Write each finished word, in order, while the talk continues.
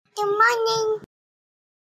morning.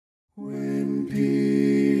 When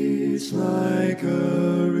peace like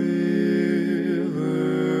a river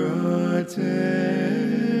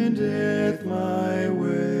attendeth my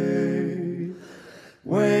way,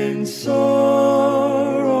 when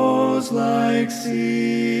sorrows like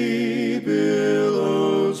sea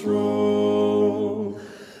billows roll,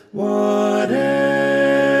 whatever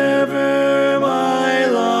my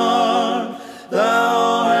lot,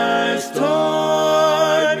 thou hast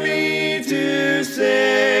taught me to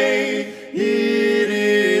say, it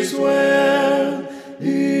is well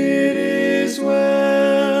with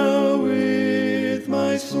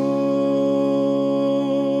my soul.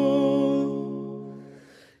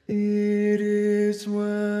 It is well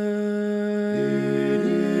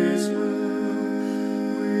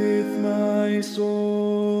with my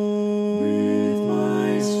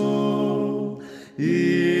soul.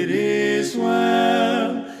 It is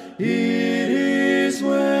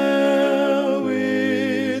well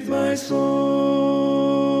with my soul.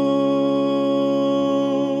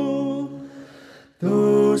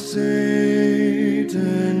 Though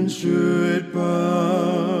Satan should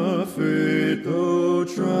buffet, though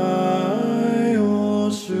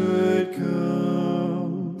trials should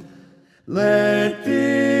come, let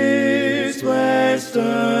this blessed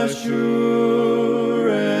assurance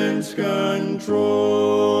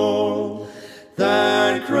control,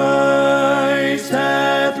 that Christ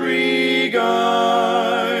hath regarded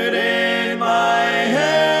my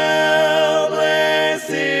helpless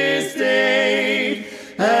estate,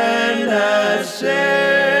 and hath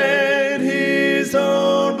shed his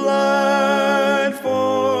own blood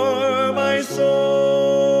for my soul.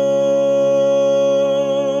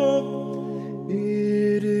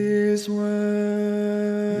 It is well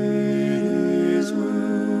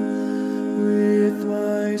with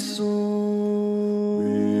my soul.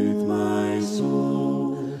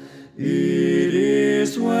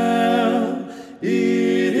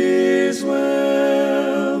 It is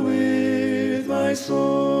well with my soul.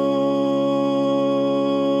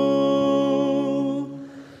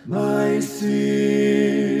 My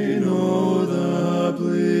sin, oh, the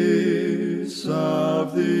bliss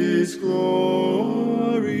of this glorious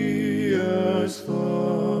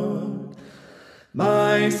thought.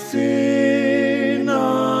 My sin,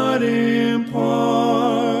 not in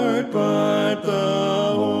part, but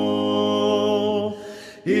the whole,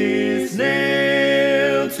 is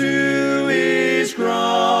nailed to his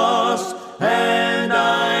cross, and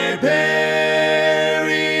I bear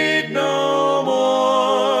it no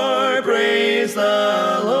more. Praise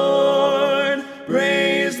the Lord,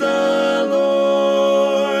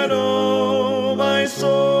 oh my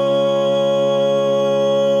soul.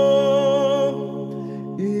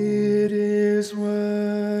 It is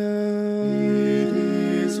well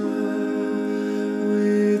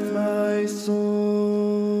with my soul.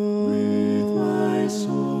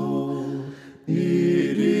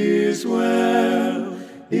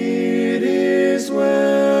 It is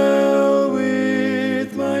well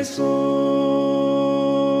with my soul.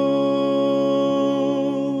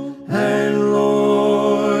 And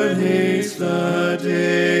Lord, haste the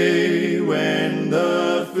day when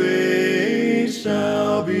the face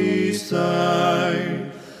shall be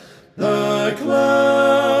sight, the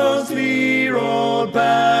clouds be rolled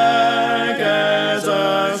back as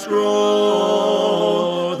a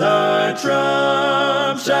scroll, the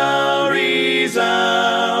trump shall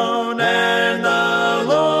resound, and the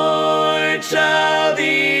Lord shall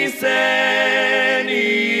descend.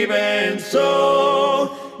 Even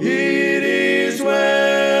so, it is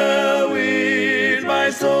well with my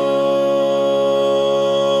soul.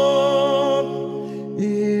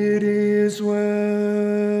 It is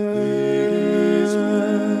well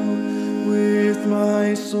with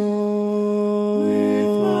my soul.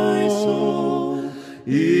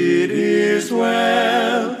 It is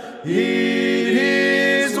well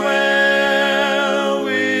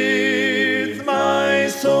with my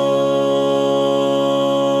soul.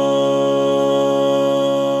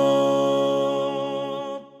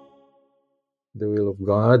 The Will of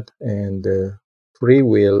God and the Free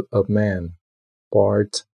Will of Man,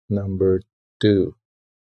 Part number 2.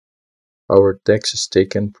 Our text is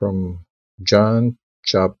taken from John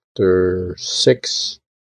chapter 6,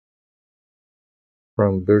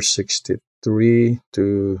 from verse 63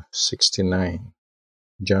 to 69.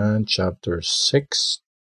 John chapter 6,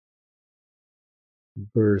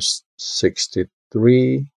 verse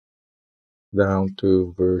 63 down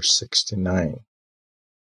to verse 69.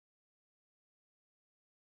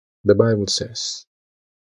 The Bible says,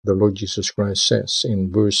 the Lord Jesus Christ says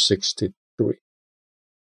in verse 63,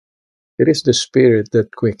 "It is the Spirit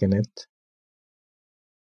that quickeneth,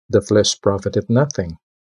 the flesh profiteth nothing.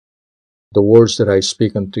 The words that I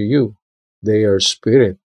speak unto you, they are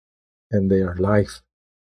spirit, and they are life.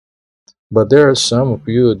 But there are some of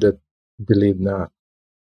you that believe not.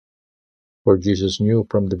 For Jesus knew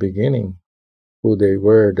from the beginning who they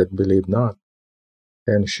were that believed not,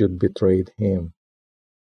 and should betray him.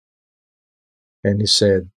 And he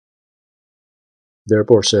said,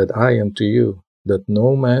 Therefore said I unto you, that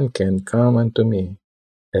no man can come unto me,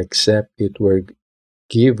 except it were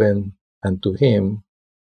given unto him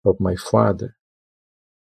of my Father.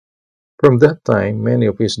 From that time many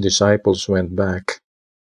of his disciples went back,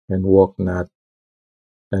 and walked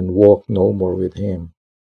no more with him.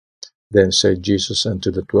 Then said Jesus unto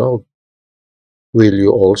the 12, Will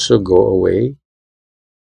you also go away?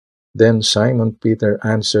 Then Simon Peter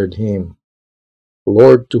answered him,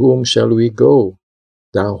 Lord, to whom shall we go?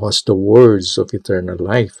 Thou hast the words of eternal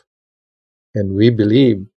life, and we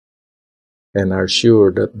believe and are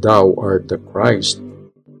sure that thou art the Christ,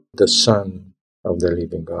 the Son of the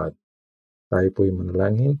living God. Tayo po'y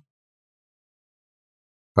manalangin.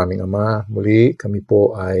 Aming Ama, muli kami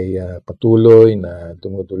po ay patuloy na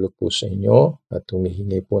dumudulog po sa inyo at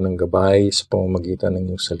humihingi po ng gabay sa pamamagitan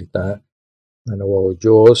ng iyong salita. Na nawa o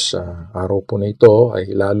Diyos, sa araw po na ito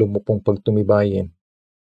ay lalo mo pong pagtumibayin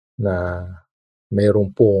na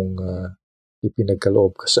mayroon pong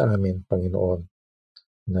ipinagkaloob ka sa amin, Panginoon,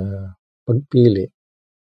 na pagpili.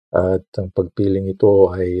 At ang pagpiling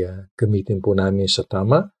ito ay gamitin po namin sa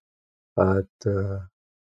tama at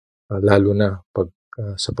lalo na pag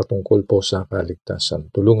sa patungkol po sa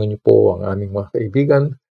kaligtasan. Tulungan niyo po ang aming mga kaibigan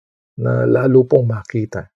na lalo pong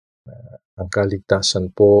makita ang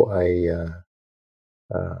kaligtasan po ay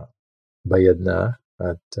bayad na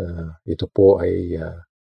at ito po ay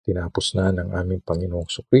tinapos na ng aming Panginoong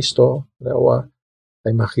Kristo. Nawa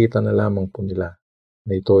ay makita na lamang po nila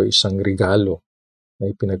na ito ay isang regalo na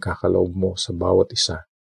ipinagkakaloob mo sa bawat isa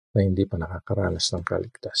na hindi pa nakakaranas ng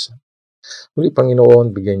kaligtasan. Muli,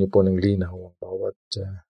 Panginoon, bigyan niyo po ng linaw ang bawat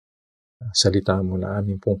salita mo na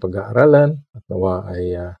aming pong pag-aaralan at nawa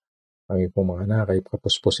ay aming pong mga anak ay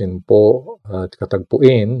kapuspusin po at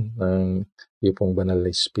katagpuin ng iyong pong banal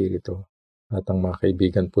na Espiritu. At ang mga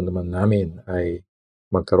kaibigan po naman namin ay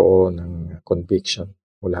magkaroon ng conviction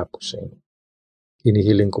mula po sa inyo.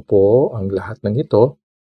 Hinihiling ko po ang lahat ng ito,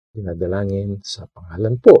 dinadalangin sa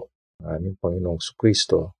pangalan po ng aming Panginoong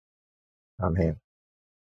Kristo. Amen.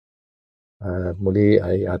 Muli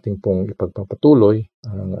ay ating pong ipagpapatuloy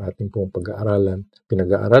ang ating pong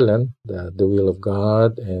pinag-aaralan, the will of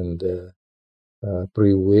God and the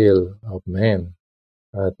free will of man.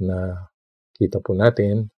 At nakita po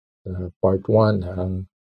natin, part 1,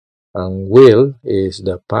 ang will is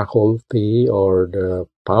the faculty or the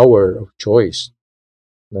power of choice.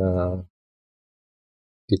 Na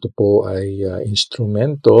ito po ay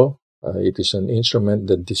instrumento. It is an instrument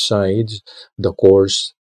that decides the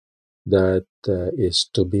course that is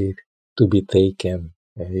to be taken.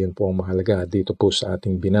 Yun po ang mahalaga. Dito po sa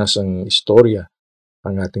ating binasang istorya,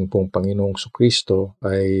 ang ating pong Panginoong Kristo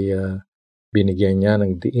ay binigyan niya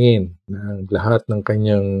ng diin na lahat ng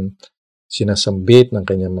kanyang sinasambit, ng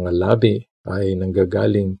kanyang mga labi ay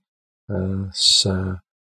nanggagaling sa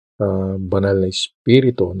banal na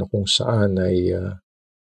Espiritu na kung saan ay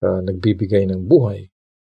nagbibigay ng buhay.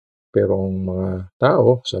 Pero ang mga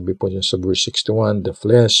tao, sabi po niya sa verse 61, the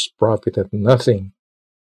flesh profiteth nothing,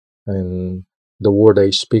 and the word I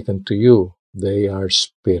speak unto you, they are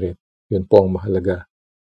spirit. Yun po ang mahalaga.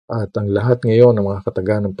 At ang lahat ngayon ng mga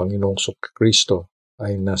kataga ng Panginoong Kristo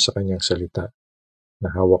ay nasa kanyang salita na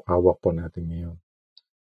hawak-hawak po natin ngayon.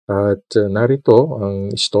 At narito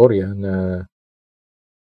ang istorya na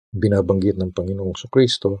binabanggit ng Panginoong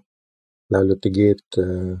Kristo, lalo tigit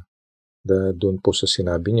doon po sa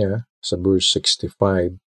sinabi niya sa verse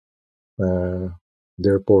 65,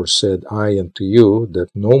 Therefore said I unto you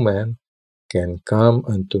that no man can come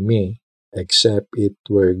unto me except it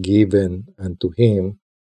were given unto him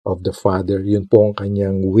of the Father. Yun po ang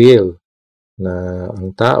kanyang will na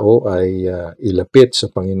ang tao ay ilapit sa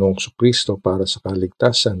Panginoong Kristo para sa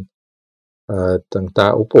kaligtasan. At ang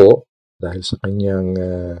tao po, dahil sa kanyang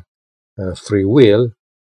free will,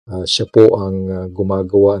 siya po ang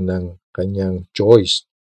gumagawa ng kanyang choice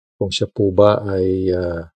kung siya po ba ay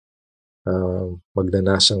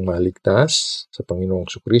magnanasang maligtas sa Panginoong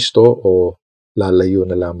Kristo o lalayo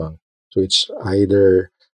na lamang. So it's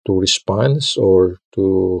either to respond or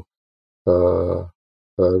to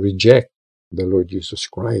reject the Lord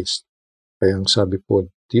Jesus Christ. Kaya ang sabi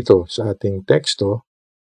po dito sa ating teksto,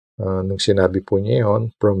 nung sinabi po niya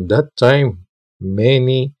yun, from that time,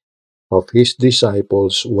 many of his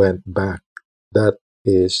disciples went back. That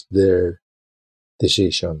is their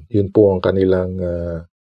decision. Yun po ang kanilang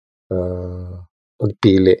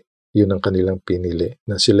pagpili. Yun ang kanilang pinili.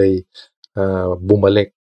 Na sila'y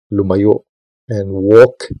bumalik, lumayo, and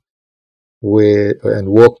walk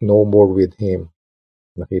no more with Him.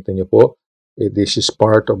 Nakita niyo po? This is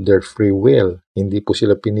part of their free will. Hindi po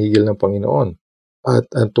sila pinigil ng Panginoon.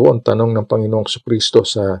 At ito ang tanong ng Panginoong Kristo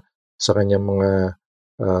sa kanyang mga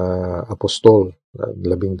apostol,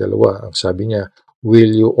 12. Ang sabi niya,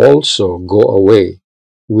 will you also go away?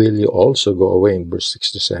 Will you also go away? In verse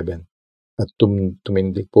 67. At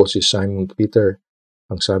tumindig po si Simon Peter.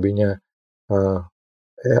 Ang sabi niya,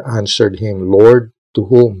 answered him, Lord, to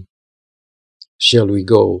whom shall we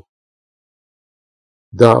go?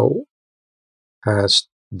 Thou hast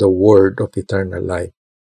the word of eternal life.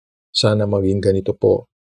 Sana maging ganito po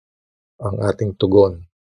ang ating tugon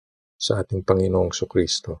sa ating Panginoong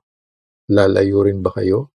Kristo. Lalayo rin ba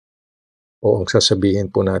kayo? O ang sasabihin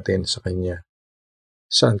po natin sa Kanya,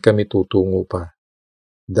 saan kami tutungo pa?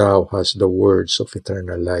 Thou hast the words of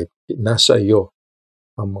eternal life. Nasa iyo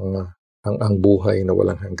ang buhay na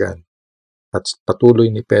walang hanggan. At patuloy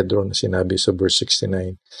ni Pedro na sinabi sa verse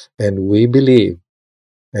 69, and we believe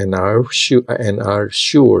and are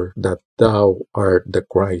sure that thou art the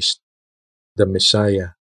Christ, the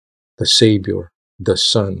Messiah, the Savior, the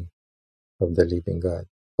Son of the living God.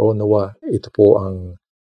 O nawa, ito po ang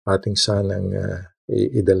ating sanang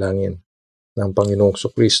idalangin ng Panginoong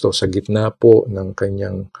Kristo sa gitna po ng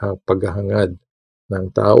kanyang paghahangad ng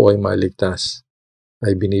tao ay maligtas,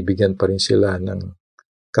 ay binibigyan pa rin sila ng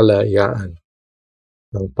kalayaan,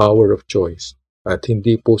 ng power of choice, at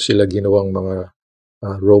hindi po sila ginawang mga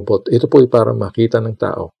robot. Ito po ay para makita ng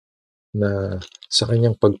tao na sa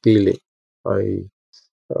kanyang pagpili ay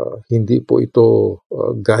hindi po ito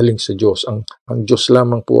galing sa Diyos. Ang Diyos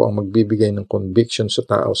lamang po ang magbibigay ng conviction sa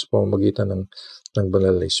tao sa pamamagitan ng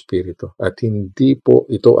banal na Espiritu. At hindi po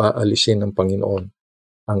ito aalisin ng Panginoon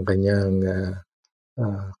ang kanyang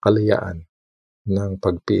kalayaan ng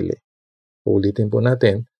pagpili. Ulitin po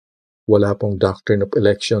natin, wala pong doctrine of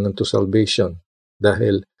election unto salvation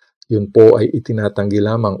dahil yun po ay itinatanggi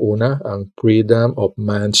lamang. Una, ang freedom of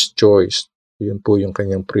man's choice. Yun po yung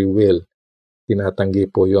kanyang free will. Tinatanggi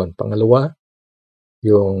po yon. Pangalawa,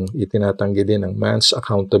 yung itinatanggi din ng man's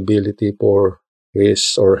accountability for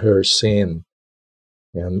his or her sin.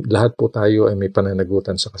 Yan. Lahat po tayo ay may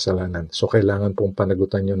pananagutan sa kasalanan. So, kailangan pong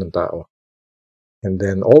panagutan yun ng tao. And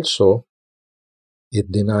then also, it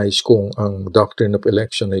denies kung ang doctrine of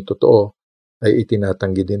election ay totoo, ay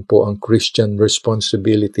itinatanggi din po ang Christian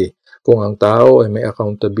responsibility. Kung ang tao ay may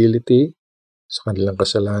accountability sa kanilang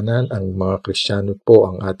kasalanan, ang mga Kristiyano po,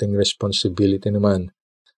 ang ating responsibility naman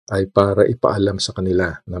ay para ipaalam sa kanila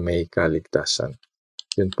na may kaligtasan.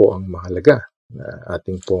 Yun po ang mahalaga na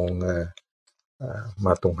ating pong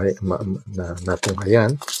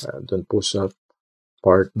natunghayan doon po sa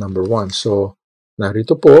part number 1. So,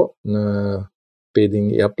 narito po na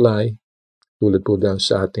pwedeng i-apply tulad po doon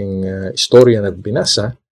sa ating istorya na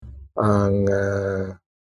binasa ang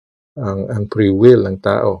free will ng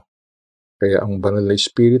tao. Kaya ang banal na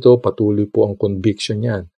Espiritu, patuloy po ang conviction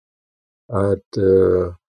niyan. At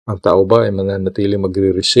ang tao ba ay mananatili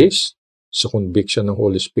magre-resist sa conviction ng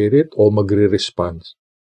Holy Spirit o magre-respond?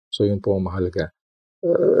 So yun po ang mahalaga.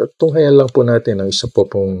 Tunghayan lang po natin ang isa po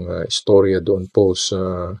pong istorya doon po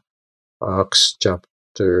sa Acts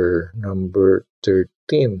chapter number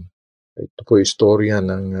 13. Ito po istorya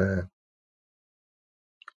ng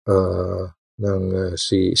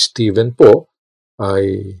si Stephen po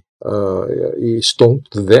ay i-stoned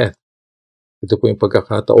to death. Ito po yung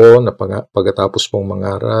pagkakataon na pagkatapos pong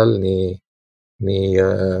mangaral ni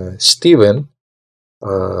Stephen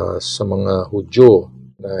sa mga Hudyo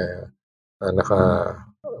na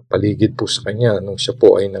nakapaligid po sa kanya nung siya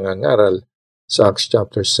po ay nangangaral sa Acts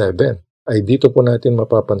chapter 7. Ay dito po natin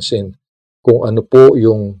mapapansin kung ano po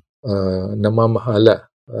yung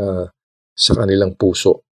namamahala sa kanilang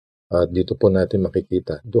puso. Dito po natin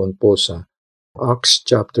makikita. Doon po sa Acts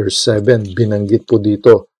chapter 7, binanggit po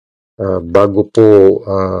dito bago po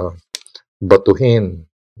batuhin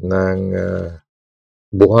ng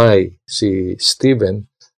buhay si Stephen,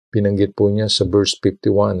 binanggit po niya sa verse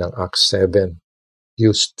 51 ng Acts 7.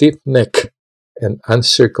 You stiff-necked and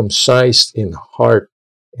uncircumcised in heart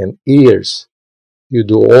and ears, you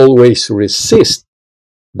do always resist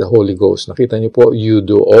the Holy Ghost. Nakita niyo po, you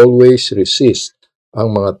do always resist.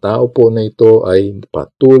 Ang mga tao po na ito ay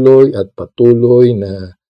patuloy at patuloy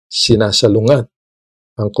na sinasalungat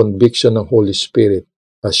ang conviction ng Holy Spirit.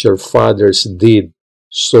 As your fathers did,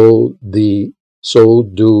 so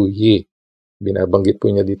do ye. Binabanggit po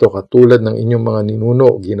niya dito, katulad ng inyong mga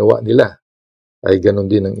ninuno, ginawa nila. ay ganun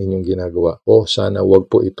din ang inyong ginagawa. Sana wag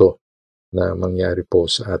po ito na mangyari po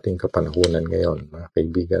sa ating kapanahunan ngayon, mga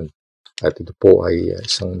kaibigan. At ito po ay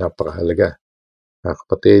isang napakahalaga, mga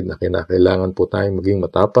kapatid, na kinakailangan po tayong maging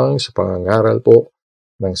matapang sa pangangaral po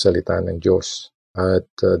ng salita ng Diyos. At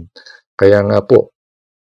kaya nga po,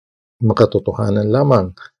 makatotohanan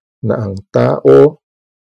lamang na ang tao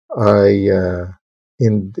ay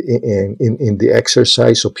in the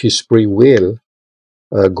exercise of his free will,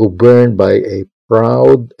 governed by a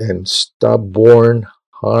proud and stubborn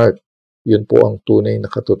heart. Yun po ang tunay na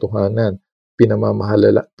katotohanan.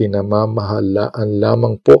 Pinamamahalaan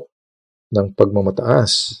lamang po ng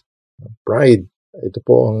pagmamataas, pride. Ito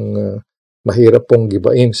po ang mahirap pong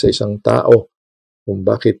gibain sa isang tao kung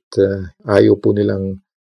bakit ayaw po nilang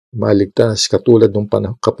maligtas, katulad ng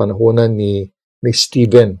kapanahunan ni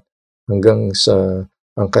Stephen, hanggang sa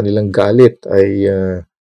ang kanilang galit ay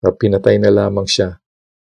pinatay na lamang siya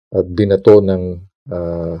at binato ng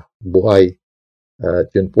buhay.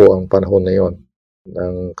 At yun po ang panahon na yon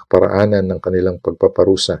ng kaparaanan ng kanilang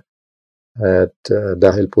pagpaparusa. At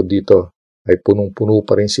dahil po dito ay punong-puno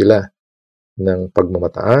pa rin sila ng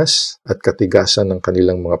pagmamataas at katigasan ng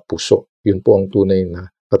kanilang mga puso. Yun po ang tunay na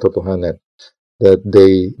katotohanan. That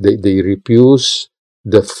they refuse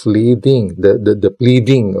the pleading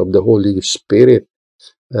of the Holy Spirit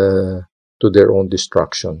to their own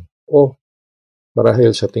destruction.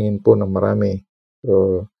 Marahil sa tingin po ng marami,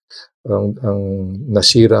 ang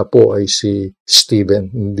nasira po ay si Stephen.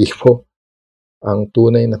 Hindi po. Ang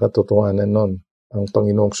tunay na katotohanan nun, ang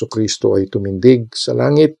Panginoong Kristo ay tumindig sa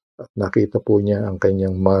langit at nakita po niya ang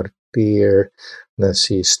kanyang martyr na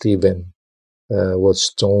si Stephen was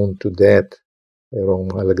stoned to death. Pero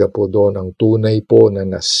ang mahalaga po doon, ang tunay po na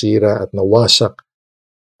nasira at nawasak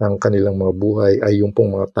ang kanilang mga buhay ay yung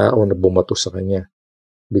pong mga tao na bumato sa kanya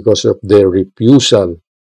because of their refusal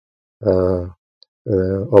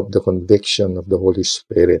of the conviction of the Holy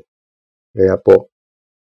Spirit. Kaya po,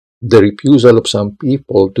 the refusal of some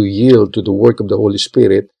people to yield to the work of the Holy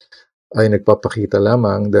Spirit ay nagpapakita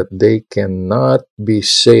lamang that they cannot be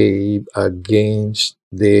saved against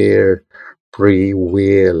their free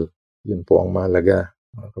will. Yun po ang mahalaga,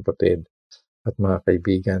 mga kapatid at mga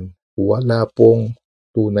kaibigan. Wala pong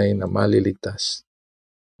tunay na maliligtas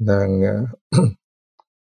ng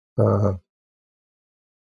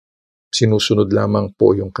sinusunod lamang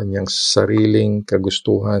po yung kanyang sariling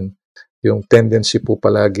kagustuhan. Yung tendency po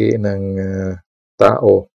palagi ng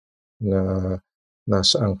tao na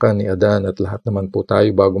nasa angkan ni Adan, at lahat naman po tayo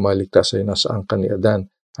bago maligtas ay nasa angkan ni Adan.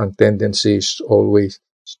 Ang tendency is always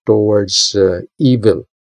towards evil.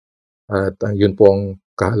 At yun po ang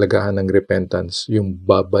kahalagahan ng repentance. Yung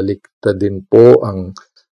babaliktad din po ang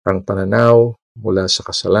pananaw mula sa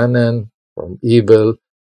kasalanan, from evil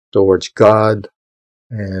towards God,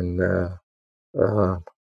 and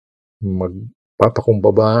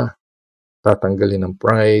magpapakumbaba, tatanggalin ng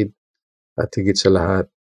pride, at higit sa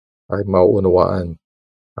lahat ay mauunawaan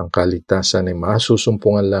ang kaligtasan ay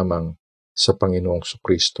masusumpungan lamang sa Panginoong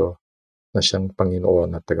Kristo na siyang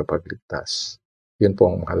Panginoon at tagapagligtas. Yun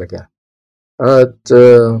po ang mahalaga. At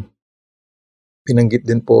pinanggit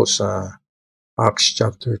din po sa Acts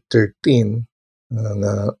chapter 13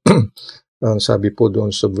 na ang sabi po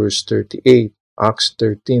doon sa verse 38, Acts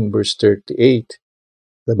 13 verse 38,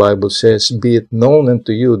 the Bible says, "Be it known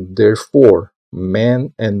unto you, therefore,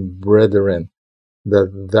 men and brethren,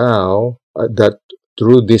 that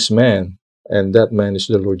through this man, and that man is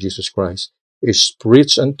the Lord Jesus Christ, is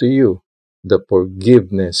preached unto you the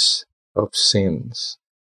forgiveness of sins."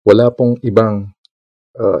 Wala pong ibang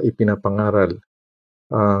ipinapangaral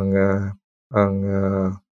ang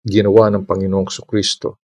ginawa ng Panginoong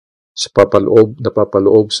Kristo sa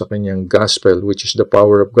napapaloob sa kanyang gospel, which is the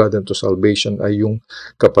power of God unto salvation, ay yung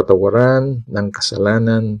kapatawaran ng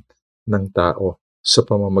kasalanan ng tao sa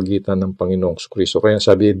pamamagitan ng Panginoong Kristo. Kaya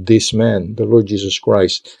sabi, this man, the Lord Jesus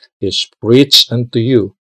Christ, is preached unto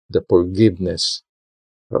you the forgiveness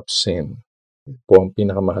of sin. Ito po ang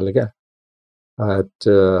pinakamahalaga. At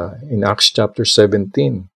in Acts chapter 17,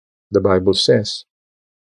 the Bible says,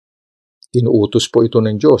 inuutos po ito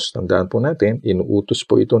ng Diyos. Tandaan po natin, inuutos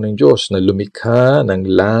po ito ng Diyos na lumikha ng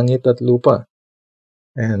langit at lupa.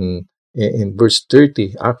 And in verse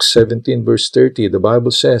 30, Acts 17 verse 30, the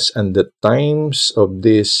Bible says, "And the times of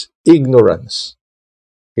this ignorance."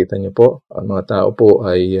 Kita niyo po, ang mga tao po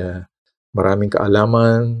ay maraming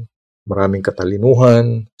kaalaman, maraming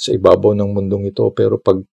katalinuhan sa ibabaw ng mundong ito. Pero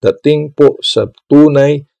pagdating po sa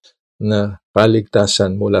tunay na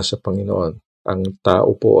kaligtasan mula sa Panginoon, ang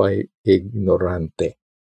tao po ay ignorante.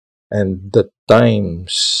 And the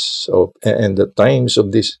times of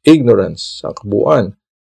this ignorance, ang kabuuan,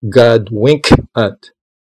 God winked at,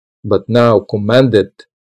 but now commanded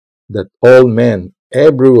that all men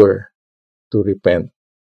everywhere to repent.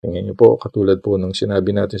 Tingnan niyo po, katulad po ng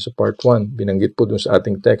sinabi natin sa part 1, binanggit po dun sa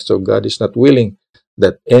ating text, so God is not willing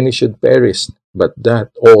that any should perish, but that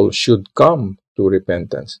all should come to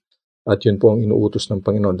repentance. At yun po ang inuutos ng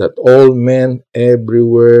Panginoon, that all men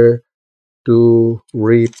everywhere to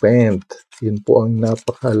repent. Yun po ang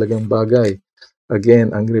napakahalagang bagay. Again,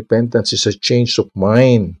 ang repentance is a change of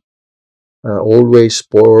mind. Always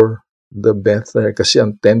for the better. Kasi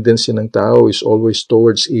ang tendency ng tao is always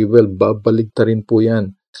towards evil. Babaligtarin po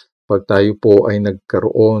yan. Pag tayo po ay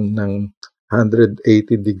nagkaroon ng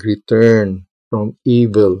 180-degree turn from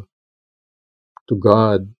evil to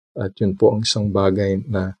God. At yun po ang isang bagay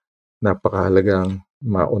na napakahalagang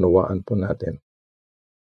maunawaan po natin.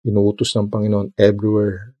 Inuutos ng Panginoon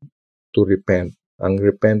everywhere to repent. Ang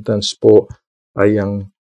repentance po ay ang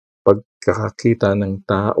pagkakakita ng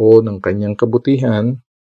tao ng kanyang kabutihan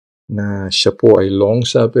na siya po ay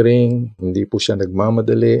long-suffering, hindi po siya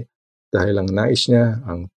nagmamadali dahil ang nais niya,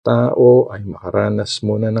 ang tao ay makaranas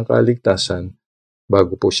muna ng kaligtasan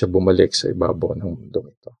bago po siya bumalik sa ibabaw ng mundong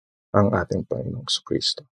ito, ang ating Panginoong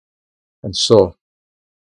Kristo. And so,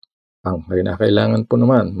 ang kailangan po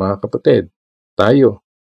naman, mga kapatid, tayo,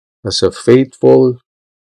 as a faithful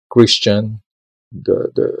Christian,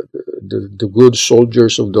 the good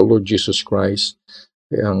soldiers of the Lord Jesus Christ,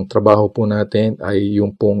 ang trabaho po natin ay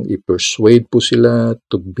yung pong i-persuade po sila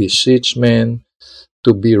to beseech men,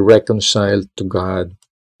 to be reconciled to God.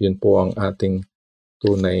 Yun po ang ating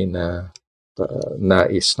tunay na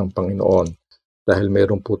nais ng Panginoon. Dahil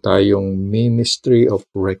meron po tayong ministry of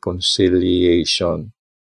reconciliation.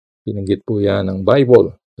 Binanggit po yan ng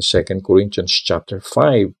Bible, 2 Corinthians chapter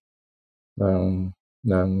 5, ng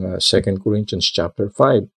 2 Corinthians chapter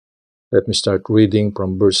 5. Let me start reading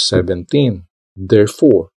from verse 17.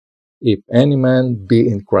 Therefore, if any man be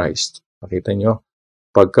in Christ, nakita nyo,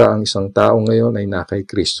 pagka ang isang tao ngayon ay nakay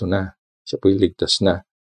Kristo na, siya po'y ligtas na,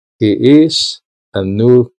 he is a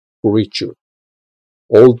new creature.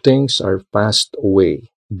 All things are passed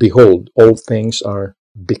away. Behold, all things are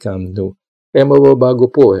become new. Kaya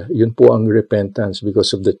mababago po yun po ang repentance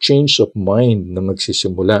because of the change of mind na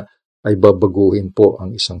magsisimula ay babaguhin po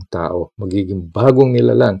ang isang tao. Magiging bagong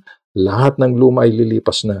nilalang. Lahat ng luma ay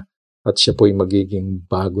lilipas na at siya po'y magiging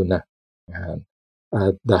bago na. Yan.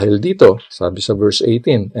 At dahil dito, sabi sa verse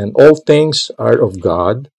 18, and all things are of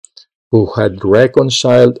God who had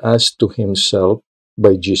reconciled us to Himself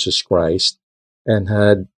by Jesus Christ and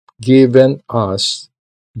had given us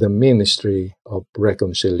the ministry of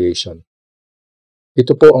reconciliation.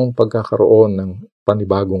 Ito po ang pagkakaroon ng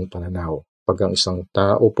panibagong pananaw. Pag ang isang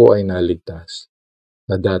tao po ay naligtas,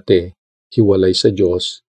 na dati hiwalay sa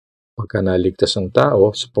Diyos, pagka naligtas ang tao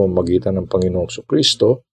sa pamamagitan ng Panginoong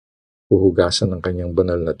Kristo, huhugasan ng kanyang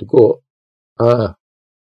banal na dugo,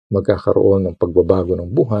 magkakaroon ng pagbabago ng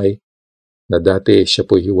buhay, na dati siya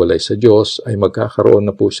po hiwalay sa Diyos, ay magkakaroon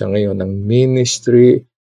na po siya ngayon ng ministry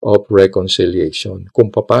of reconciliation.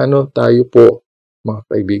 Kung paano tayo po, mga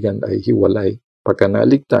kaibigan, ay hiwalay. Pagka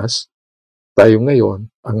naligtas, tayo ngayon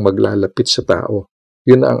ang maglalapit sa tao.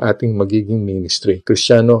 Yun ang ating magiging ministry.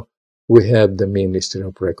 Kristiyano, we have the ministry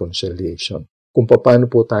of reconciliation. Kung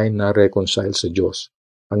paano po tayo na-reconcile sa Diyos,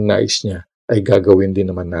 ang nais niya ay gagawin din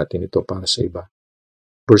naman natin ito para sa iba.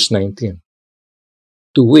 Verse 19.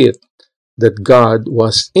 To wit, that God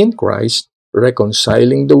was in Christ,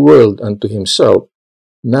 reconciling the world unto Himself,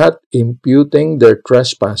 not imputing their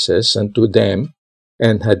trespasses unto them,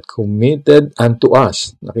 and had committed unto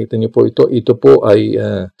us. Nakita niyo po ito. Ito po ay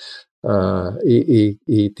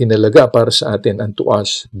itinalaga para sa atin, unto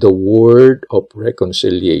us, the word of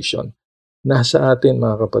reconciliation. Nasa atin,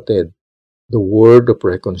 mga kapatid, the word of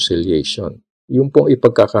reconciliation. Yung pong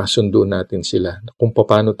ipagkakasundo natin sila. Kung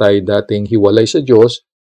paano tayo dating hiwalay sa Diyos,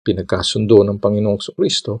 pinagkasundo ng Panginoong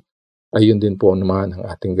Kristo, ayun din po naman ang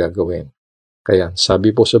ating gagawin. Kaya sabi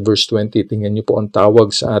po sa verse 20, tingnan niyo po ang tawag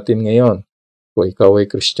sa atin ngayon. Kung ikaw ay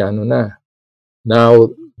Kristiyano na.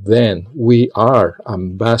 Now then, we are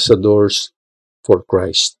ambassadors for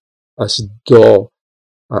Christ. As though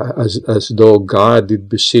God did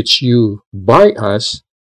beseech you by us,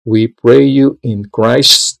 we pray you in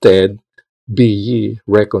Christ's stead, be ye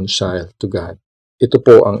reconciled to God. Ito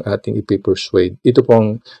po ang ating ipipersuade. Ito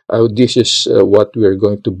pong, this is what we are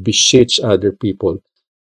going to beseech other people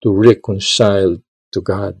to reconcile to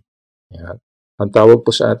God. Yan. Ang tawag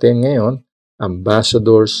po sa atin ngayon,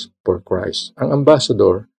 ambassadors for Christ. Ang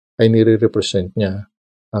ambassador ay nire-represent niya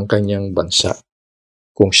ang kanyang bansa.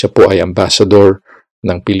 Kung siya po ay ambassador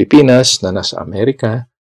ng Pilipinas na nasa Amerika,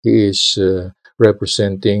 he is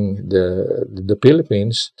representing the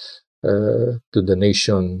Philippines to the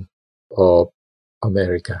nation of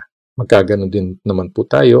America. Magkaganon din naman po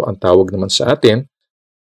tayo. Ang tawag naman sa atin,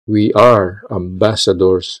 we are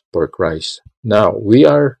ambassadors for Christ. Now, we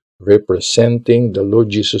are representing the Lord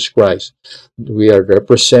Jesus Christ. We are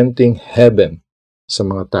representing heaven sa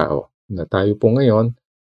mga tao. Na tayo po ngayon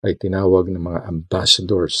ay tinawag ng mga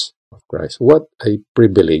ambassadors of Christ. What a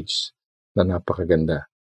privilege na napakaganda.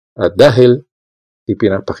 At dahil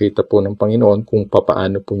ipinapakita po ng Panginoon kung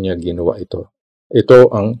papaano po niya ginawa ito.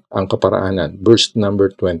 Ito ang kaparaanan. Verse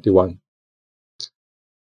number 21.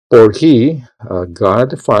 For He,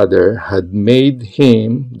 God the Father, had made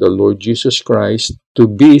Him, the Lord Jesus Christ,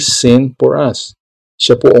 to be sin for us.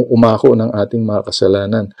 Siya po ang umako ng ating mga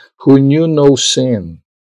kasalanan, who knew no sin.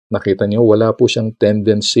 Nakita niyo, wala po siyang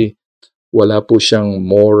tendency, wala po siyang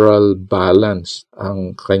moral balance.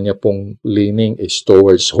 Ang kanya pong leaning is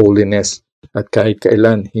towards holiness. At kahit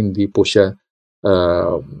kailan, hindi po siya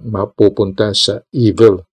mapupunta sa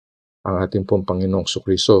evil. Ang ating pong Panginoong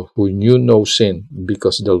Kristo, who knew no sin,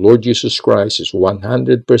 because the Lord Jesus Christ is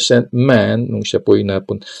 100% man nung siya po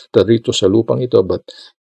inapunta rito sa lupang ito, but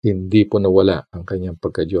hindi po nawala ang kanyang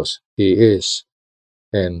pagka-Diyos. He is,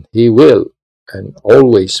 and He will, and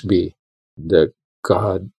always be the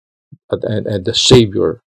God and the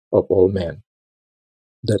Savior of all men,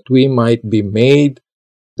 that we might be made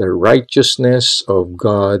the righteousness of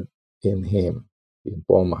God in Him. Yun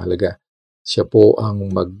po ang mahalaga. Siya po ang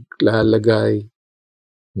maglalagay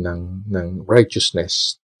ng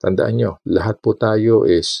righteousness. Tandaan nyo, lahat po tayo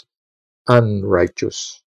is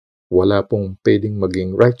unrighteous. Wala pong pwedeng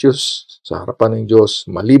maging righteous sa harapan ng Diyos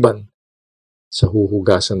maliban sa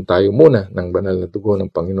huhugasan tayo muna ng banal na dugo ng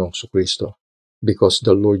Panginoong Kristo. Because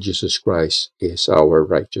the Lord Jesus Christ is our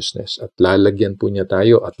righteousness. At lalagyan po niya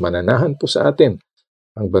tayo at mananahan po sa atin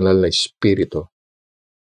ang banal na Espiritu,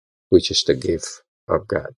 which is the gift of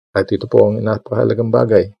God. At ito po ang napakahalagang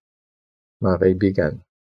bagay, mga kaibigan.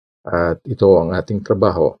 At ito ang ating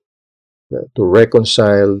trabaho, to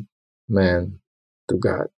reconcile man to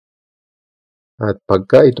God. At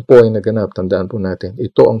pagka ito po ay naganap, tandaan po natin,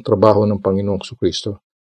 ito ang trabaho ng Panginoong Kristo.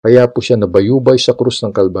 Kaya po siya nabayubay sa krus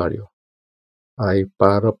ng Kalbaryo, ay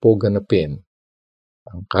para po ganapin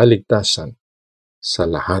ang kaligtasan sa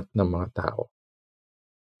lahat ng mga tao.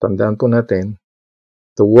 Tandaan po natin,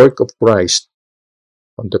 the work of Christ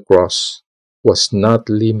on the cross was not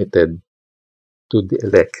limited to the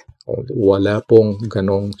elect. Wala pong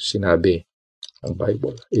ganong sinabi ang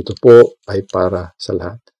Bible. Ito po ay para sa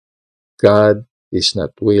lahat. God is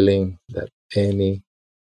not willing that any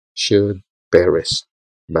should perish,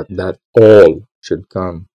 but that all should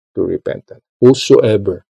come to repentance.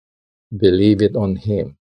 Whosoever believeth on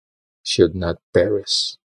Him should not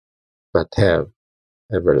perish, but have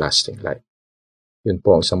everlasting life. Yun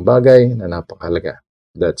po ang isang bagay na napakahalaga.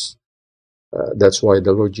 That's why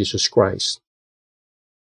the Lord Jesus Christ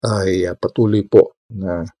ay patuloy po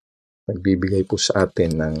na nagbibigay po sa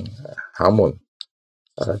atin ng hamon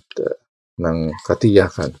at ng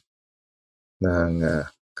katiyakan ng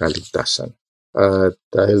kaligtasan. At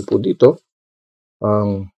dahil po dito,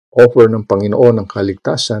 ang offer ng Panginoon ng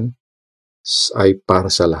kaligtasan ay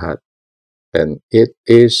para sa lahat. And it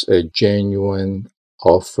is a genuine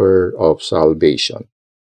offer of salvation.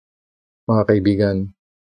 Mga kaibigan,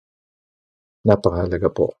 napakahalaga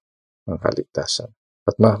po ang kaligtasan.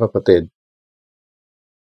 At mga kapatid,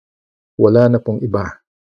 wala na pong iba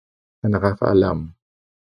na nakakaalam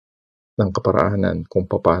ng kaparaanan kung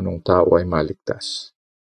paano ang tao ay maligtas,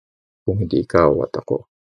 kung hindi ikaw at ako.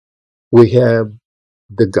 We have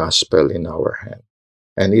the gospel in our hand,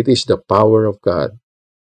 and it is the power of God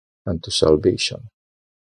unto salvation.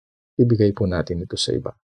 Ibigay po natin ito sa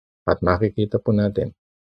iba. At makikita po natin,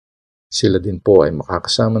 sila din po ay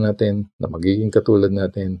makakasama natin na magiging katulad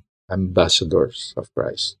natin, ambassadors of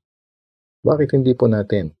Christ. Bakit hindi po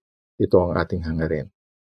natin ito ang ating hangarin?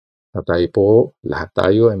 Na tayo po, lahat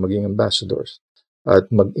tayo ay maging ambassadors. At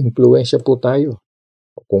mag-impluensya po tayo.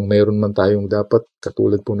 Kung mayroon man tayong dapat,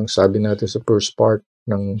 katulad po ng sabi natin sa first part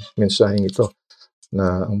ng mensaheng ito,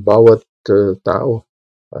 na ang bawat tao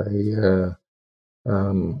ay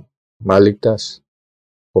maligtas.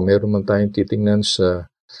 Kung meron man tayong titingnan sa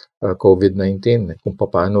COVID-19, kung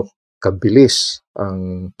paano kabilis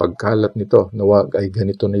ang pagkalat nito, nawag ay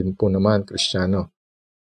ganito din po naman, Kristiyano,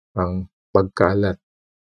 ang pagkalat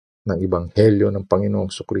ng Ebanghelyo ng Panginoong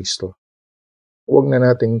Kristo. Huwag na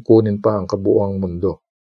nating kunin pa ang kabuuang mundo,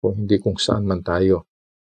 kung hindi kung saan man tayo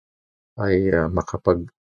ay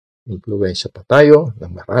makapag-impluensya pa tayo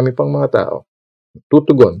ng marami pang mga tao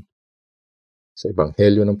tutugon sa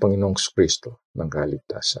Ebanghelyo ng Panginoong Kristo ng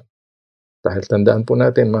kaligtasan. Dahil tandaan po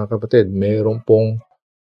natin mga kapatid, mayroon pong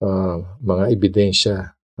mga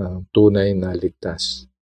ebidensya ng tunay na ligtas.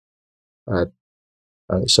 At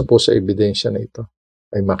ang isa po sa ebidensya na ito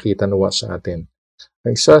ay makita nawa sa atin.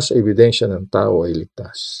 Ang isa sa ebidensya ng tao ay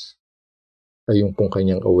ligtas ay yung pong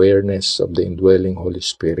kanyang awareness of the indwelling Holy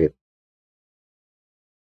Spirit.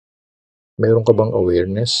 Meron ka bang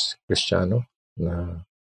awareness, Kristiyano, na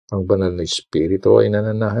ang banal na Espiritu ay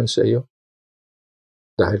nananahan sa iyo?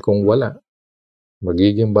 Dahil kung wala,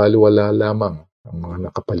 magiging baliwala lamang ang mga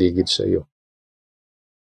nakapaligid sa iyo.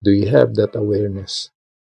 Do you have that awareness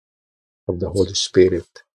of the Holy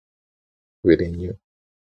Spirit within you?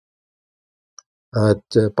 At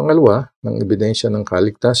pangalawa, ng ebidensya ng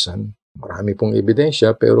kaligtasan, marami pong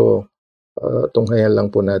ebidensya pero tunghayan lang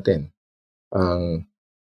po natin. Ang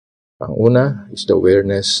una is the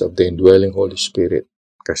awareness of the indwelling Holy Spirit.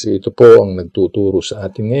 Kasi ito po ang nagtuturo sa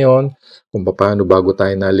atin ngayon kung paano bago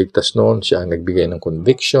tayo naligtas noon, siya ang nagbigay ng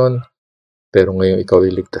conviction. Pero ngayon ikaw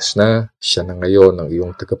ay ligtas na, siya na ngayon ang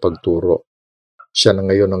iyong tagapagturo. Siya na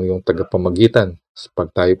ngayon ang iyong tagapamagitan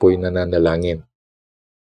pag tayo po ay nananalangin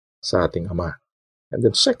sa ating Ama. And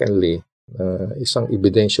then secondly, isang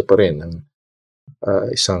ebidensya pa rin ng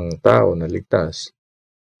isang tao na ligtas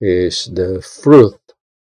is the fruit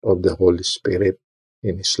of the Holy Spirit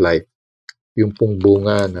in his life. Yung pong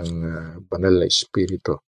bunga ng banal na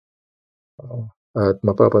Espiritu. At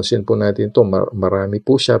mapapansin po natin ito, marami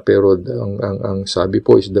po siya, pero ang sabi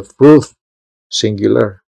po is the fruit,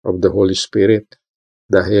 singular, of the Holy Spirit.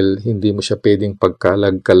 Dahil hindi mo siya pwedeng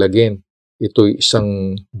pagkalag-kalagin. Ito'y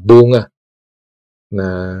isang bunga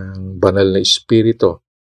ng banal na Espiritu.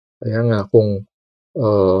 Kaya nga, kung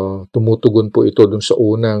tumutugon po ito dun sa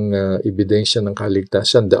unang ebidensya ng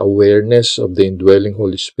kaligtasan, the awareness of the indwelling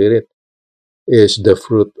Holy Spirit is the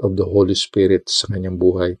fruit of the Holy Spirit sa kanyang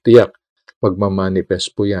buhay. Tiyak,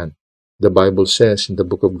 magmamanifest po yan. The Bible says in the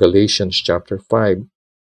book of Galatians chapter 5,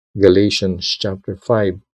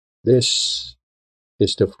 this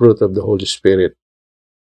is the fruit of the Holy Spirit.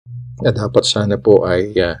 At dapat sana po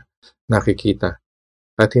ay nakikita.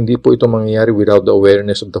 At hindi po ito mangyayari without the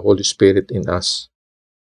awareness of the Holy Spirit in us.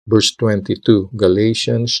 Verse 22,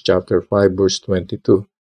 Galatians chapter 5, verse 22.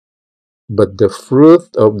 But the fruit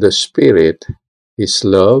of the Spirit is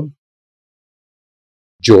love,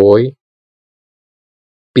 joy,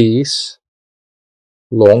 peace,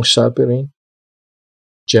 long-suffering,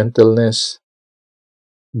 gentleness,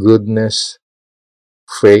 goodness,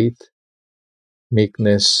 faith,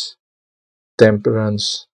 meekness,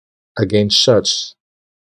 temperance. Against such,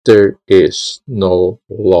 there is no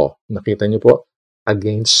law. Nakita niyo po?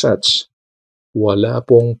 Against such, wala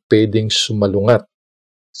pong pwedeng sumalungat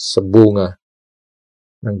sa bunga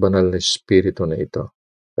ng banal na Espiritu na ito.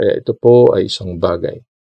 Kaya ito po ay isang bagay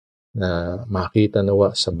na makita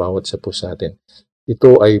nawa sa bawat isa po sa atin.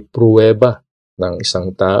 Ito ay pruweba ng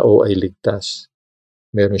isang tao ay ligtas.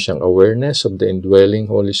 Meron siyang awareness of the indwelling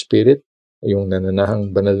Holy Spirit, yung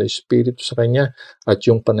nananahang banal na Espiritu sa kanya, at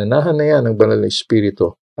yung pananahan na yan ng banal na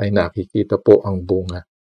Espiritu ay nakikita po ang bunga.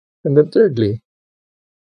 And then thirdly,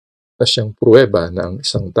 siyang pruweba na ang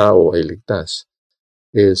isang tao ay ligtas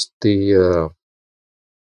is the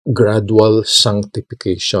gradual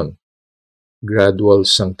sanctification. Gradual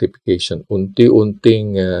sanctification.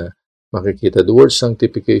 Unti-unting makikita. The word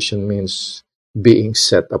sanctification means being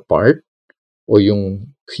set apart o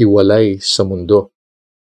yung hiwalay sa mundo.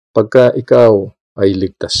 Pagka ikaw ay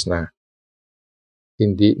ligtas na,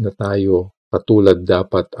 hindi na tayo katulad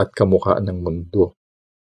dapat at kamukha ng mundo.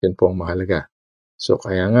 Yan po ang mahalaga. So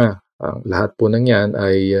kaya nga, ang lahat po ng yan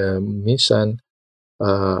ay minsan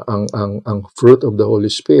ang fruit of the Holy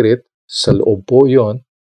Spirit, sa loob po yon,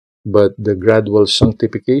 but the gradual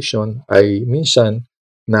sanctification ay minsan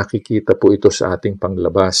nakikita po ito sa ating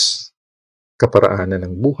panglabas, kaparaanan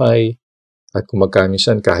ng buhay, at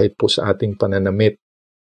kumaminsan kahit po sa ating pananamit.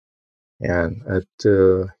 Yan. At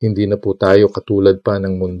hindi na po tayo katulad pa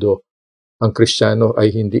ng mundo. Ang Kristiyano ay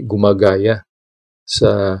hindi gumagaya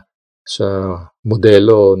sa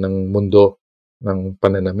modelo ng mundo ng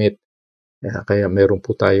pananamit. Kaya meron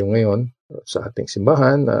po tayo ngayon sa ating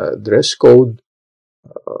simbahan, dress code.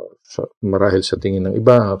 Marahil sa tingin ng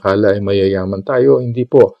iba, akala ay mayayaman tayo. Hindi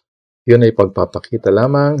po. Yun ay pagpapakita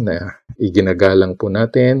lamang na iginagalang po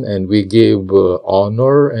natin, and we give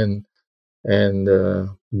honor and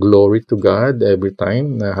glory to God every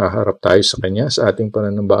time na haharap tayo sa Kanya sa ating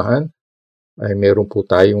pananambahan. Ay meron po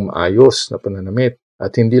tayong maayos na pananamit.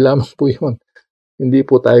 At hindi lamang po yun. Hindi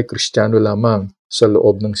po tayo Kristiyano lamang sa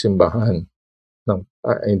loob ng simbahan.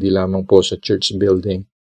 Hindi lamang po sa church building.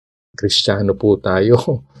 Kristiyano po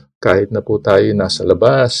tayo kahit na po tayo nasa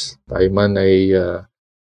labas. Tayo man ay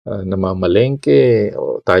namamalengke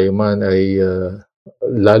o tayo man ay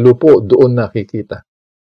lalo po doon nakikita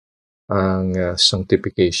ang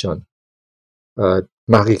sanctification. At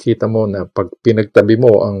makikita mo na pag pinagtabi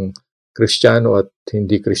mo ang Kristiyano at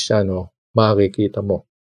hindi Kristiyano, makikita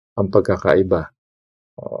mo ang pagkakaiba.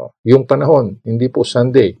 Yung panahon, hindi po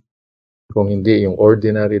Sunday, kung hindi yung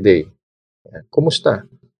ordinary day. Kumusta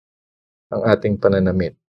ang ating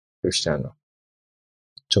pananamit, Kristiyano?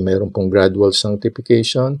 So, meron pong gradual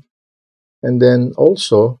sanctification. And then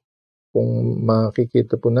also, kung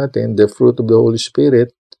makikita po natin, the fruit of the Holy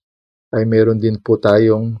Spirit, ay meron din po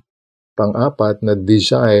tayong pang-apat na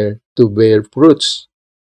desire to bear fruits.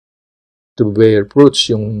 To bear fruits,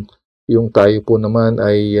 yung tayo po naman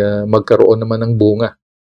ay magkaroon naman ng bunga.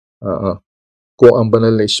 Kung ang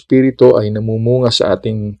banal na Espiritu ay namumunga sa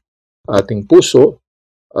ating puso,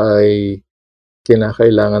 ay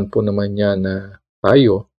kinakailangan po naman niya na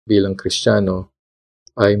tayo bilang Kristiyano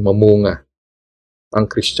ay mamunga. Ang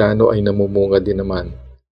Kristiyano ay namumunga din naman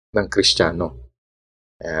ng Kristiyano.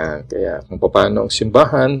 Ayan, kaya kung paano ang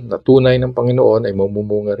simbahan na tunay ng Panginoon ay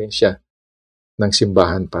mamumunga rin siya ng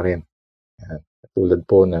simbahan pa rin. Ayan, tulad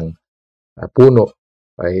po ng puno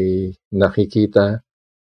ay nakikita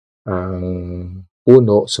ang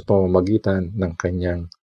puno sa pamamagitan ng kanyang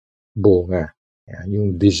bunga. Ayan, yung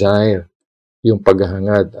desire, yung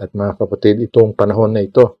paghahangad. At mga kapatid, itong panahon na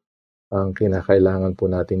ito, ang kinakailangan po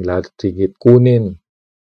nating lahat higit kunin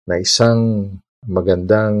na isang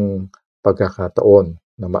magandang pagkakataon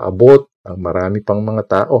na maabot ang marami pang mga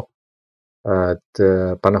tao. At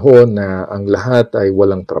panahon na ang lahat ay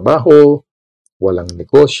walang trabaho, walang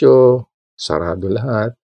negosyo, sarado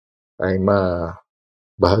lahat, ay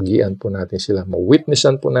mabahagian po natin sila,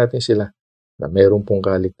 ma-witnessan po natin sila na mayroon pong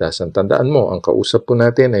kaligtasan. Tandaan mo, ang kausap po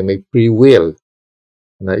natin ay may free will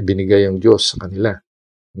na ibinigay ang Diyos sa kanila,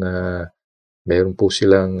 na mayroon po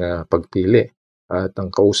silang pagpili. At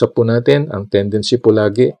ang kausap po natin, ang tendency po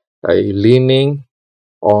lagi ay leaning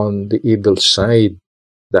on the evil side.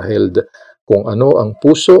 Dahil kung ano ang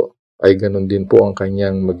puso, ay ganun din po ang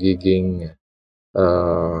kanyang magiging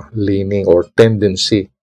leaning or tendency.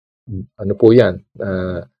 Ano po yan?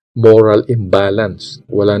 Moral imbalance.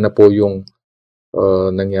 Wala na po yung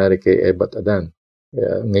nangyari kay Eva at Adan.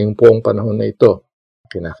 Ngayon po ang panahon na ito,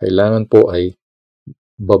 kinakailangan po ay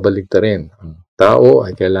babaligtarin. Ang tao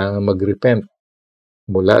ay kailangan mag-repent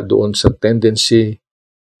mula doon sa tendency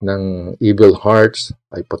ng evil hearts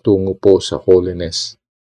ay patungo po sa holiness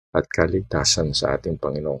at kaligtasan sa ating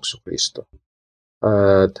Panginoong Kristo.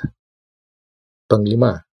 At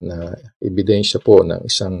panglima, na ebidensya po ng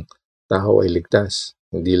isang tao ay ligtas.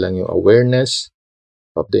 Hindi lang yung awareness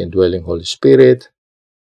of the indwelling Holy Spirit,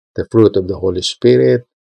 the fruit of the Holy Spirit,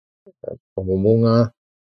 pumumunga,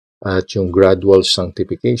 at yung gradual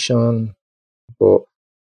sanctification po,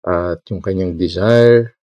 at yung kanyang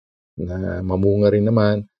desire na mamunga rin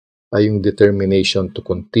naman ay yung determination to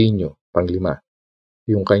continue, panglima.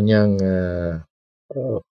 Yung kanyang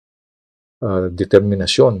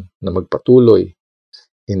determinasyon na magpatuloy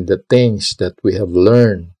in the things that we have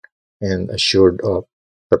learned and assured of,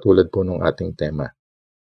 katulad po ng ating tema.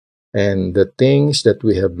 And the things that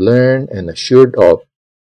we have learned and assured of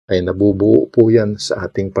ay nabubuo po yan sa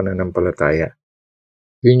ating pananampalataya.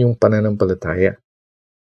 Yun yung pananampalataya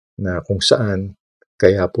na kung saan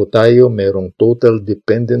kaya po tayo merong total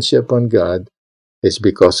dependency upon God is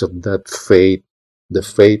because of that faith, the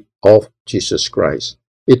faith of Jesus Christ.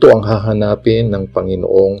 Ito ang hahanapin ng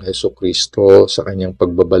Panginoong Hesukristo sa kanyang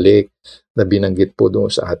pagbabalik na binanggit po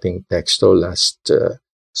doon sa ating teksto last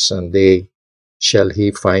Sunday. Shall he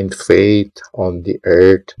find faith on the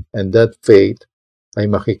earth? And that faith ay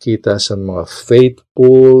makikita sa mga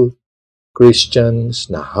faithful Christians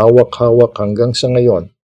na hawak-hawak hanggang sa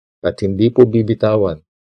ngayon at hindi po bibitawan,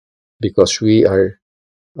 because we are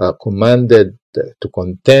commanded to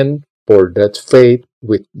contend for that faith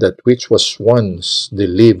with that which was once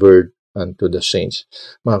delivered unto the saints.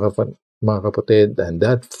 Mga kapatid, and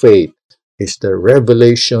that faith is the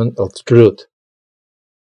revelation of truth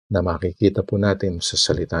na makikita po natin sa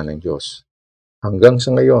salita ng Diyos. Hanggang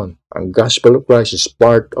sa ngayon, ang Gospel of Christ is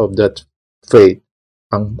part of that faith.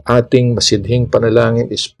 Ang ating masidhing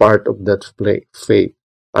panalangin is part of that faith.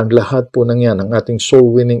 Ang lahat po ng yan, ang ating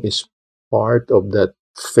soul winning is part of that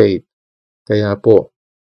faith. Kaya po,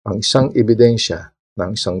 ang isang ebidensya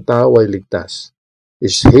ng isang tao ay ligtas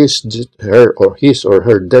is his or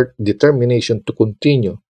her determination to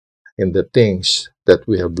continue in the things that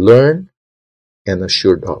we have learned and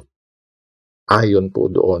assured of. Ayon po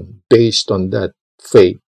doon, based on that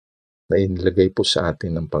faith na inilagay po sa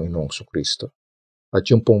atin ng Panginoong Kristo. At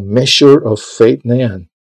yung pong measure of faith na yan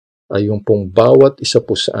ay yung pong bawat isa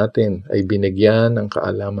po sa atin ay binigyan ng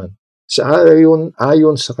kaalaman.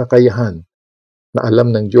 Ayon sa kakayahan na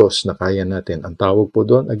alam ng Diyos na kaya natin. Ang tawag po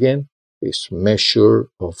doon, again, is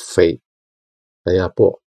measure of faith. Kaya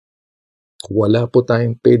po, wala po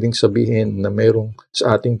tayong pwedeng sabihin na mayroong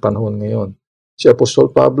sa ating panahon ngayon. Si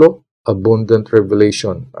Apostol Pablo, abundant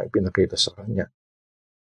revelation ay pinakita sa kanya.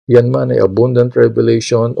 Yan man ay abundant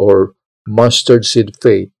revelation or mustard seed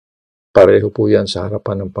faith, pareho po yan sa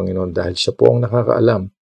harapan ng Panginoon dahil siya po ang nakakaalam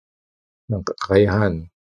ng kakayahan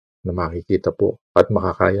na makikita po at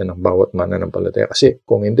makakaya ng bawat mananampalataya. Kasi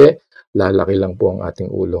kung hindi, lalaki lang po ang ating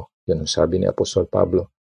ulo. Yan ang sabi ni Apostol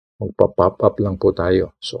Pablo. Magpa-pop up lang po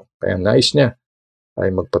tayo. So, kaya nais niya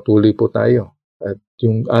ay magpatuloy po tayo. At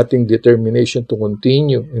yung ating determination to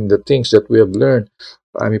continue in the things that we have learned,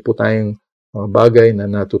 marami po tayong mga bagay na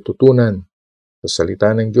natututunan sa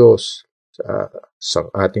salita ng Diyos, sa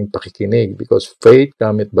ating pakikinig. Because faith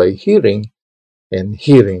cometh by hearing, and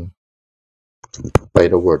hearing by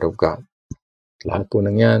the Word of God. Lahat po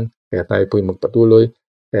ng yan, kaya tayo po magpatuloy.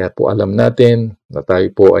 Kaya po alam natin na tayo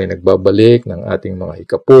po ay nagbabalik ng ating mga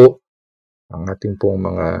hikapo, ang ating pong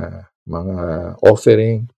mga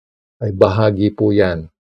offering, ay bahagi po yan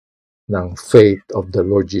ng faith of the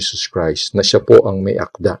Lord Jesus Christ, na siya po ang may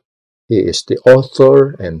akda. He is the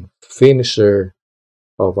author and finisher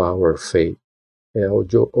of our faith. Kaya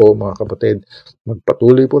mga kapatid,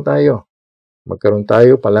 magpatuloy po tayo. Magkaroon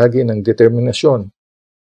tayo palagi ng determinasyon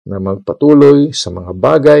na magpatuloy sa mga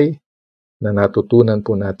bagay na natutunan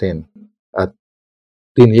po natin at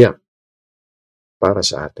tiniyak para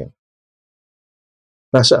sa atin.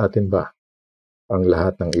 Nasa atin ba ang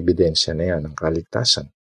lahat ng ebidensya na yan ng kaligtasan?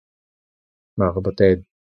 Mga kapatid,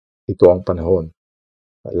 ito ang panahon.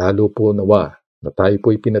 Lalo po nawa na tayo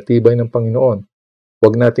po'y pinatibay ng Panginoon.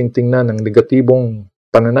 Huwag nating tingnan ang negatibong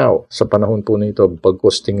pananaw sa panahon po na ito.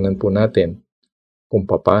 Pagkos tingnan po natin kung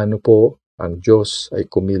paano po ang Diyos ay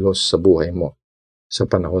kumilos sa buhay mo. Sa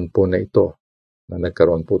panahon po na ito na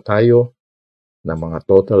nagkaroon po tayo ng mga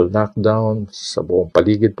total lockdown sa buong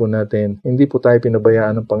paligid po natin, hindi po tayo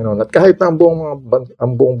pinabayaan ng Panginoon. At kahit na ang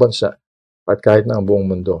buong bansa at kahit na ang buong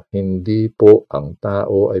mundo, hindi po ang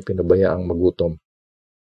tao ay pinabayaang magutom.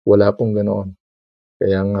 Wala pong ganoon.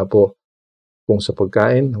 Kaya nga po, kung sa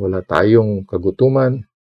pagkain wala tayong kagutuman,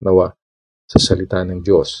 nawa sa salita ng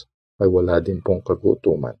Diyos ay wala din pong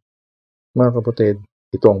kagutuman. Mga kapatid,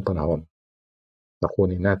 ito ang panahon na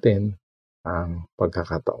kunin natin ang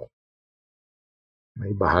pagkakataon.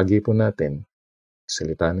 May bahagi po natin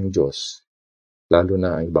salita ng Diyos, lalo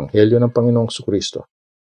na ang Ebanghelyo ng Panginoong Jesucristo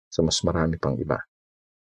sa mas marami pang iba.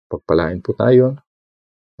 Pagpalain po tayo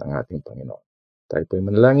ng ating Panginoon. Tayo po'y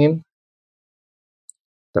manalangin.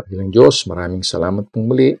 Dakilang Diyos, maraming salamat pong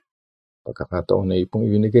muli. Pagkakataon na ipong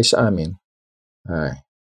ibinigay sa amin, ay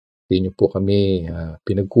hindi niyo po kami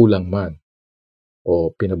pinagkulang man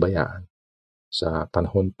o pinabayaan sa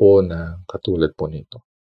panahon po na katulad po nito.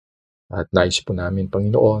 At nais po namin,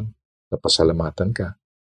 Panginoon, na pasalamatan ka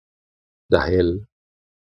dahil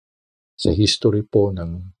sa history po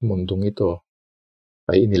ng mundong ito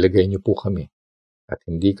ay inilagay niyo po kami at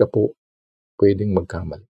hindi ka po pwedeng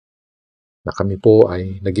magkamali. Na kami po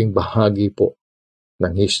ay naging bahagi po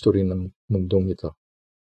ng history ng mundong ito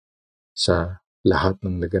sa lahat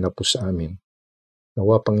ng naganap po sa amin.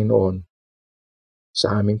 Nawa, Panginoon,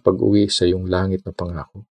 sa aming pag-uwi sa iyong langit na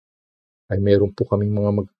pangako, ay meron po kaming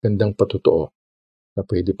mga magagandang patotoo na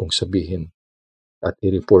pwede pong sabihin at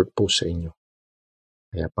i-report po sa inyo.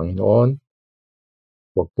 Kaya Panginoon,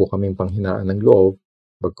 huwag po kaming panghinaan ng loob,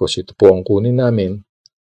 bagkos ito po ang kunin namin,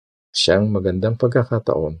 siyang magandang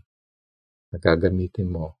pagkakataon na gagamitin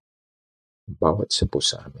mo ang bawat isa po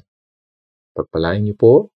sa amin. Pagpalain niyo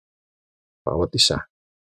po bawat isa.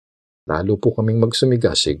 Lalo po kaming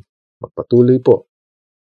magsumigasig, magpatuloy po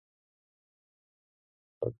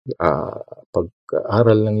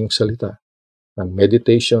pag-aaral ng iyong salita, ng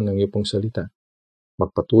meditation ng iyong pong salita.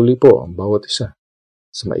 Magpatuloy po ang bawat isa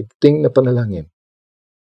sa maigting na panalangin.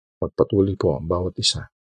 Magpatuloy po ang bawat isa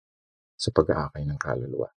sa pag-aakay ng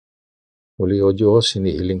kaluluwa. Muli, O Diyos,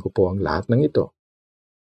 hinihiling ko po ang lahat ng ito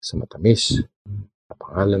sa matamis na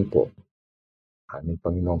pangalan po aming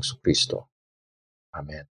Panginoong Jesucristo.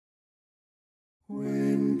 Amen.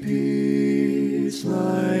 When peace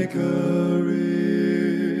like a river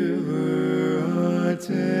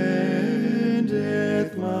attendeth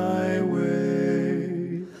my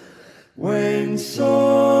way, when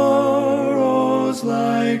sorrows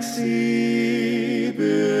like sea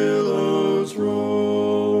billows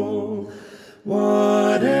roll,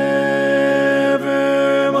 whatever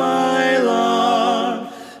my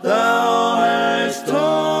lot, thou hast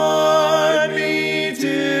taught me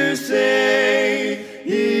to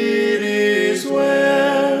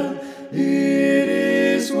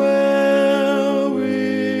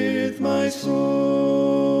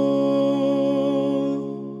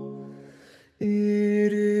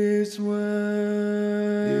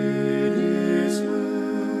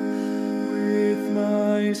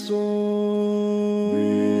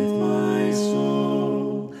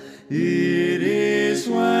It is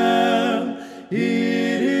well, it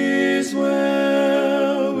is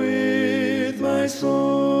well with my soul.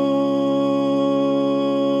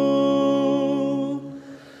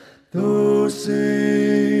 Though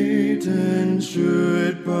Satan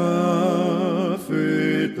should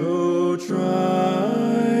buffet, though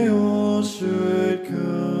trials should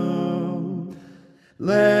come,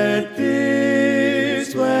 let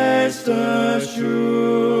this blessed assurance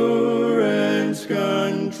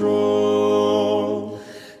control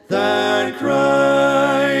that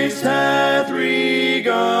Christ hath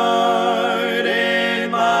regarded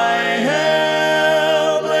my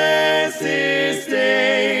helpless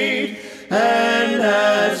estate and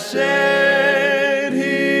hath shed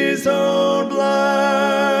his own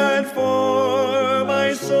blood for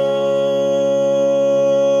my soul.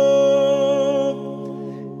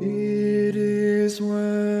 It is well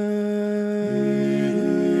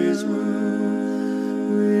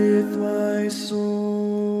with my soul.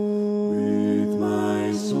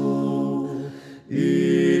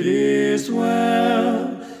 It is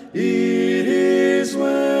well, it is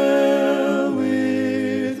well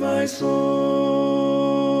with my soul.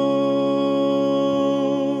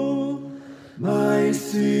 My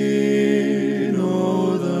sin,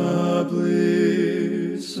 oh, the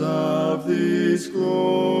bliss of this glorious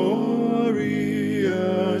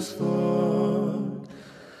thought.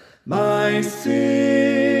 My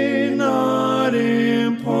sin, not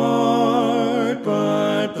in part,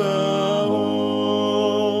 but the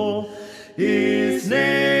whole, is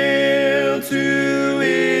nailed to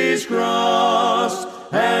his cross,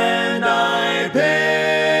 and I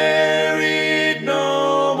bear it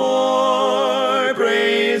no more.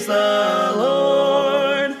 Praise the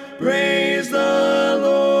Lord,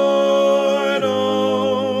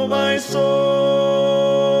 oh my soul.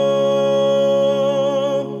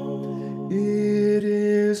 It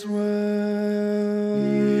is well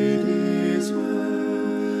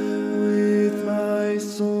with my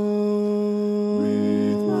soul.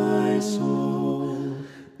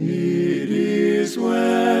 It is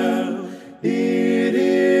well, it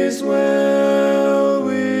is well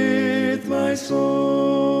with my soul.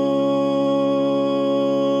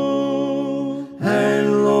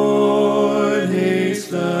 And Lord, haste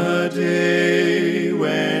the day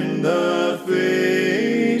when the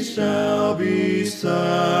face shall be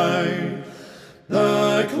sight,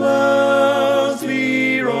 the clouds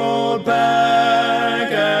be rolled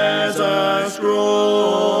back as a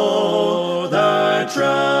scroll, the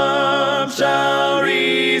trump shall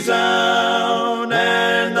resound,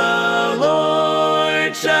 and the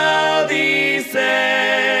Lord shall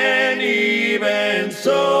descend. Even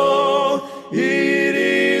so, it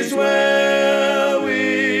is well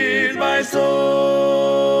with my soul.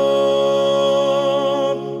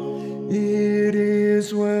 It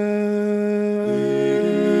is well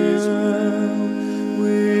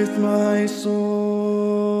with my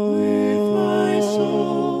soul.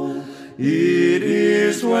 It